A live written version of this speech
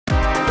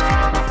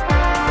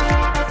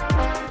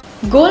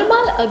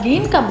Golmaal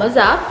again का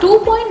मजा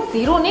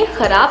 2.0 ने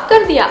खराब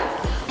कर दिया।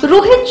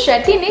 रोहित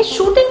शेट्टी ने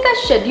शूटिंग का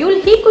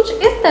शेड्यूल ही कुछ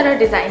इस तरह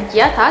डिजाइन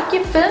किया था कि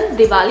फिल्म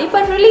दिवाली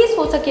पर रिलीज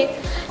हो सके,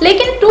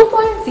 लेकिन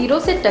 2.0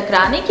 से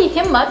टकराने की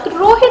हिम्मत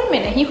रोहित में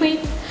नहीं हुई।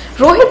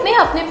 रोहित ने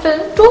अपनी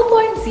फिल्म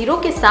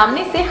 2.0 के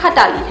सामने से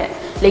हटा ली है,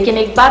 लेकिन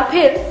एक बार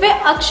फिर वे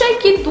अक्षय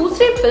की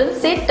दूसरी फिल्म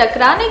से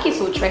टकराने की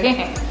सोच रहे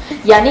हैं,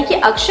 यानी कि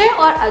अक्षय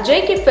और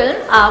अजय की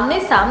फिल्म आमने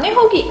सामने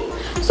होगी।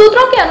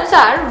 सूत्रों के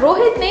अनुसार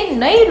रोहित ने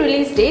नई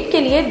रिलीज डेट के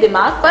लिए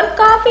दिमाग पर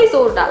काफी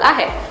जोर डाला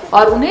है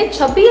और उन्हें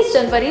 26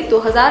 जनवरी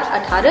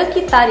 2018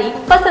 की तारीख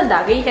पसंद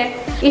आ गई है।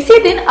 इसी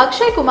दिन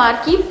अक्षय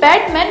कुमार की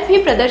पैडमैन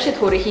भी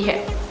प्रदर्शित हो रही है।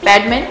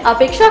 पैडमैन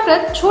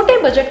अपेक्षाकृत छोटे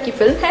बजट की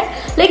फिल्म है,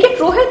 लेकिन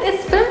रोहित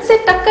इस फिल्म से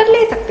टक्कर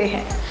ले सकते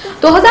हैं।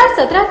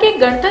 2017 के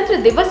गणतंत्र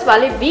दिवस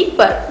वाले वीक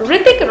पर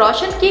ऋतिक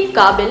रोशन की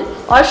काबिल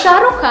और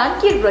शाहरुख खान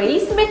की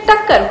रईस में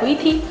टक्कर हुई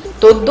थी,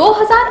 तो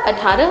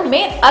 2018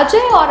 में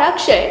अजय और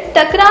अक्षय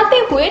टकराते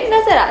हुए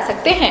नजर आ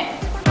सकते हैं।